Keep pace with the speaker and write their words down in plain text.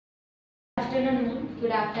afternoon, ma'am.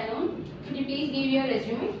 Good afternoon. Could you please give your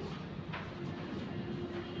resume?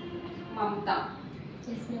 Mamta.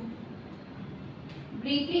 Yes, ma'am.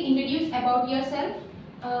 Briefly introduce about yourself.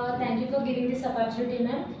 Thank you for giving this opportunity,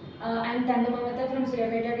 ma'am. I am Tanda Mamata from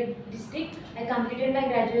Surabaya district. I completed my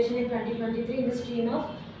graduation in 2023 in the stream of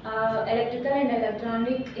electrical and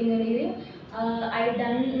electronic engineering. I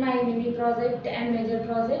done my mini project and major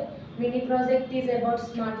project. Mini project is about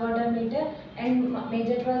smart water meter and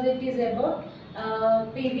major project is about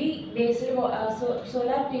PV based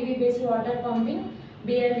solar PV based water pumping,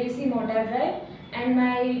 BLDC motor drive, and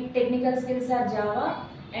my technical skills are Java.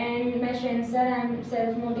 And my strengths are I am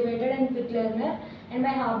self-motivated and quick learner, and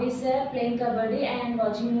my hobbies are playing kabaddi and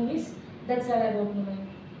watching movies. That's all about me, ma'am.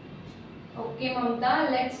 Okay, Mamta.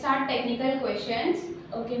 Let's start technical questions.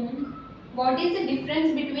 Okay, ma'am. What is the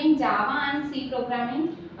difference between Java and C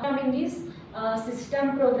programming? Programming is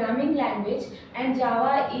system programming language, and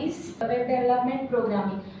Java is web development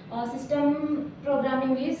programming. System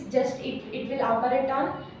programming is just it will operate on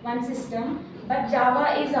one system, but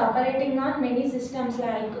Java is operating on many systems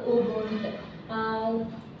like Ubuntu,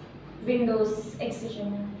 Windows, etc.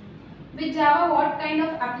 With Java, what kind of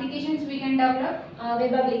applications we can develop?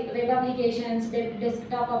 Web applications,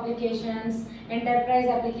 desktop applications, enterprise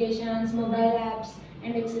applications, mobile apps,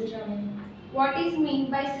 and etc. What is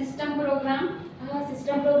meant by system program?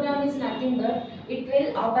 System program is nothing but it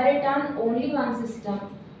will operate on only one system.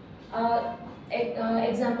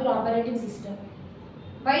 Example, operating system.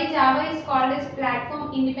 Why Java is called as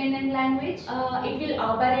platform independent language? It will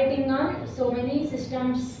operating on so many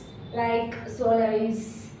systems like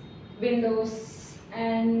Solaris, Windows,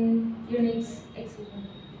 and Unix, etc.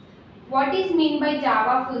 What is mean by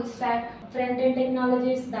Java full stack? Front-end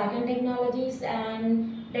technologies, back-end technologies,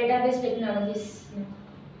 and database technologies.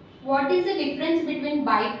 What is the difference between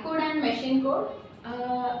bytecode and machine code?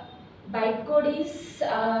 Bytecode is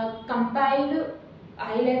compiled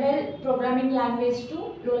high-level programming language to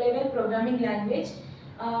low-level programming language,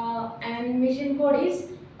 and machine code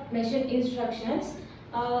is machine instructions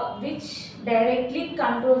which directly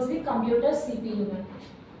controls the computer CPU.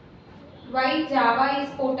 Why Java is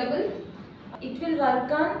portable? It will work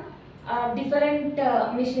on different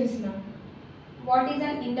machines now. What is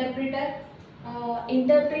an interpreter?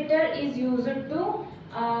 Interpreter is used to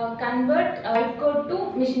convert bytecode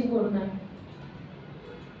to machine code now.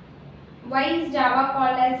 Why is Java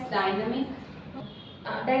called as dynamic?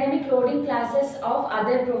 Dynamic loading classes of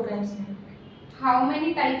other programs now. How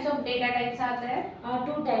many types of data types are there?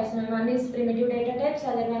 Two types now. One is primitive data types,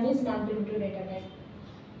 other one is non-primitive data type.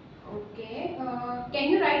 Okay. Can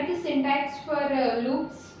you write the syntax for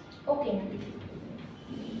loops? Okay, ma'am.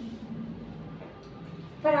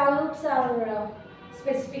 For all loops are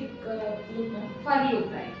specific loop, ma'am. For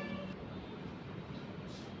loop, right?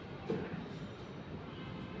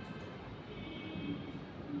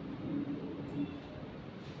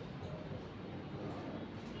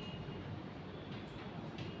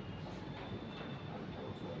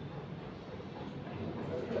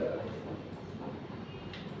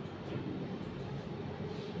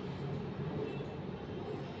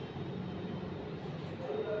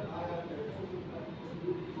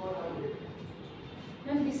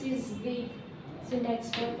 Ma'am, this is the syntax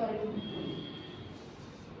code for loop.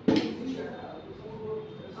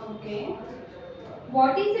 Okay.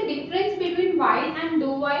 What is the difference between while and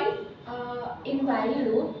do while? In while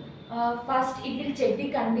loop, first it will check the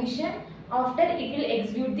condition, after it will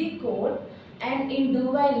execute the code, and in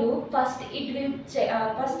do while loop, first it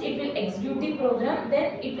will execute the program,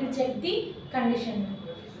 then it will check the condition.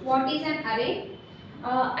 What is an array?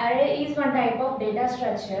 Array is one type of data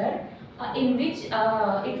structure in which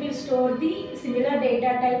it will store the similar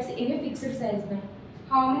data types in a fixed size.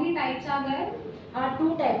 How many types are there?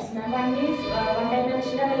 Two types, ma'am. One is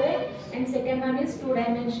one-dimensional array, and second one is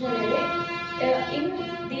two-dimensional array.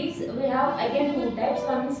 In these, we have again two types.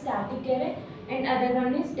 One is static array, and other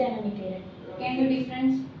one is dynamic array. Can you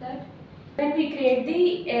differentiate that? When we create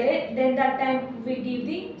the array, then that time we give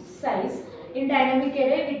the size. In dynamic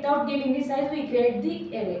array, without giving the size, we create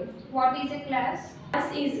the array. What is a class?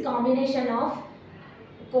 Class is combination of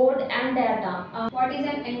code and data. What is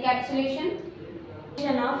an encapsulation?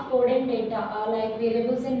 Of code and data like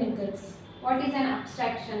variables and methods. What is an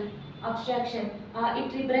abstraction? Abstraction.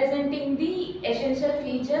 It representing the essential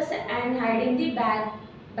features and hiding the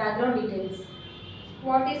background details.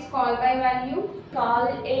 What is call by value? Call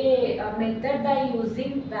a method by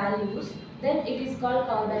using values, then it is called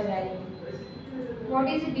call by value. What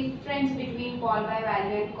is the difference between call by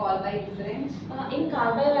value and call by reference? In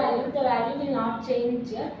call by value, the value will not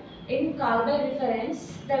change. In call by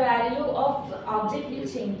reference, the value of object will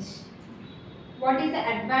change. What is the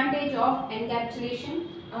advantage of encapsulation?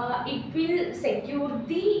 It will secure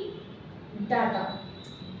the data.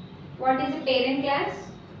 What is the parent class?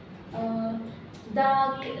 Uh,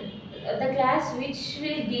 the class which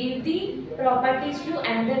will give the properties to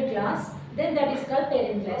another class, then that is called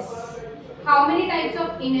parent class. How many types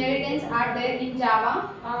of inheritance are there in Java?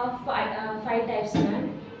 Five types,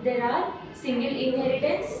 ma'am. There are single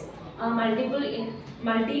inheritance, multi-level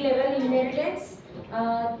inheritance,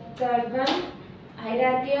 third one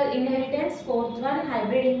hierarchical inheritance, fourth one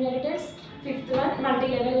hybrid inheritance, fifth one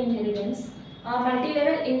multi-level inheritance.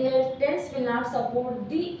 Multi-level inheritance will not support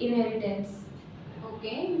the inheritance.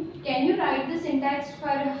 Okay. Can you write the syntax for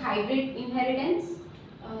hybrid inheritance?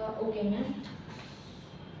 Okay, ma'am.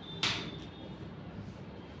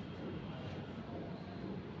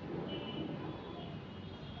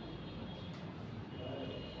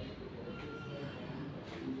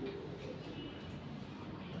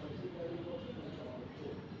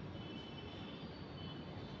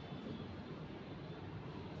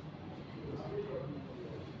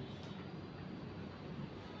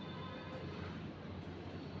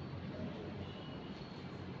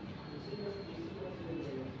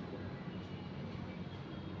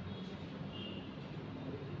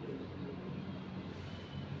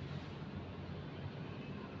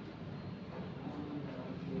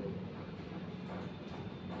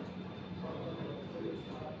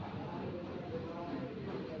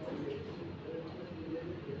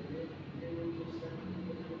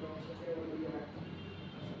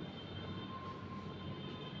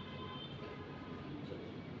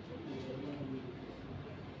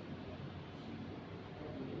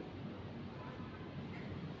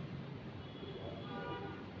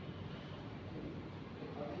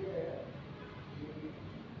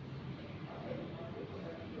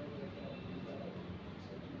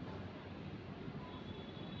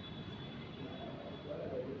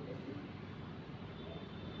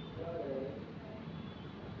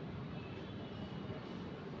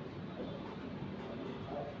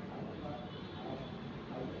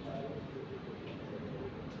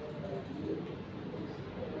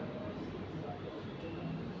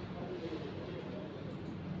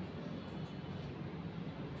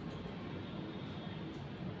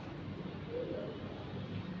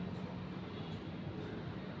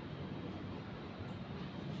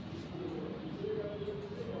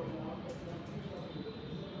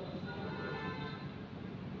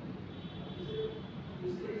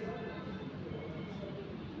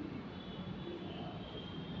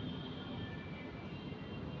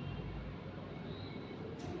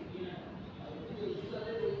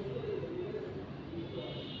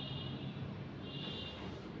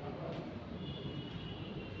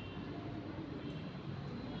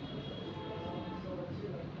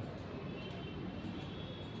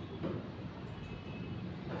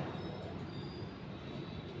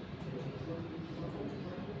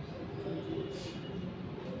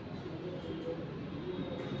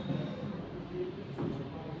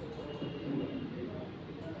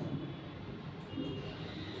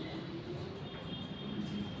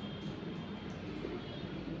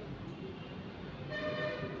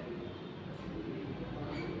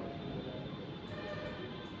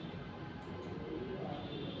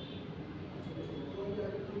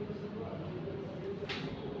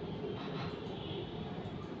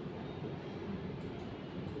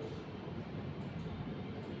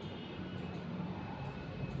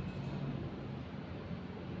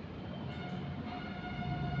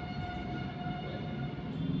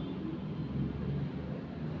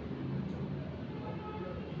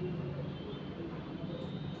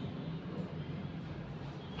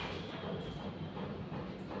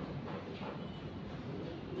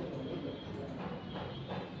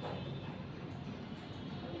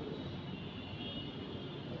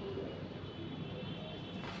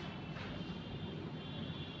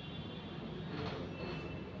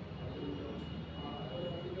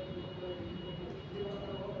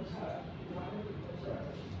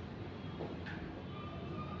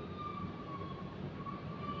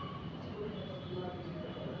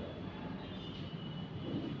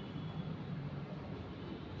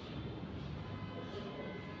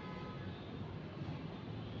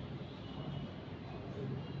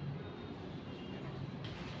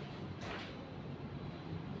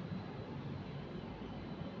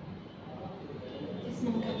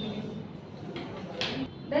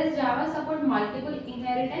 Does Java support multiple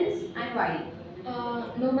inheritance and why?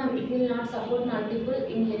 No, ma'am, it will not support multiple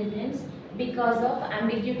inheritance because of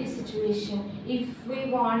ambiguity situation. If we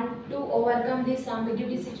want to overcome this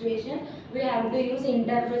ambiguity situation, we have to use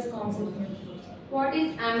interface concept. What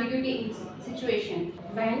is ambiguity situation?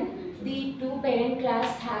 When the two parent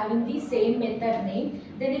class having the same method name,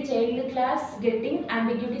 then the child class getting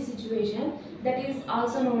ambiguity situation, that is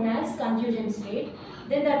also known as confusion state.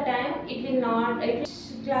 Then that time it will not,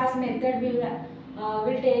 class method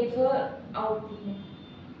will take for output.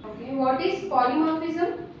 Okay, what is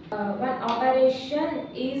polymorphism? One operation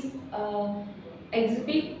is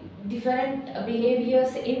exhibit different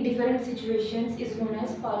behaviors in different situations is known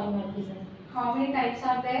as polymorphism. How many types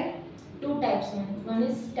are there? Two types, one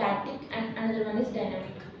is static and another one is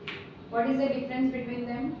dynamic. What is the difference between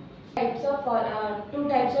them? Two types of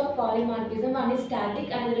polymorphism, one is static,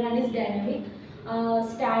 another one is dynamic.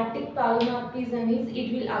 Static polymorphism is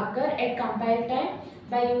it will occur at compile time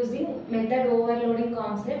by using method overloading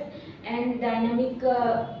concept, and dynamic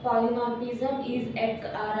polymorphism is at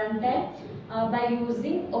runtime by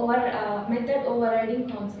using method overriding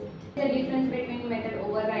concept. The difference between method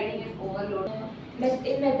overriding and overloading?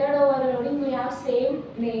 In method overloading we have same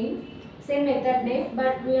method name,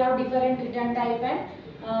 but we have different return type and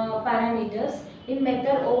parameters. In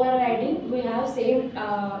method overriding we have same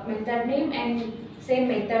method name and same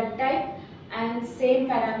method type and same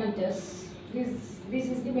parameters. This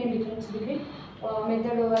is the main difference between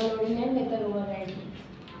method overloading and method overriding.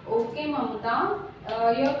 Okay, Mamta,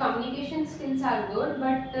 your communication skills are good,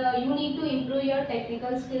 but you need to improve your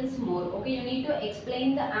technical skills more. Okay, you need to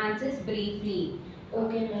explain the answers briefly.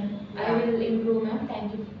 Okay, ma'am. I will improve, ma'am.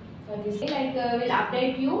 Thank you for this. We'll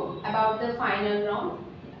update you about the final round.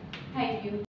 Thank you.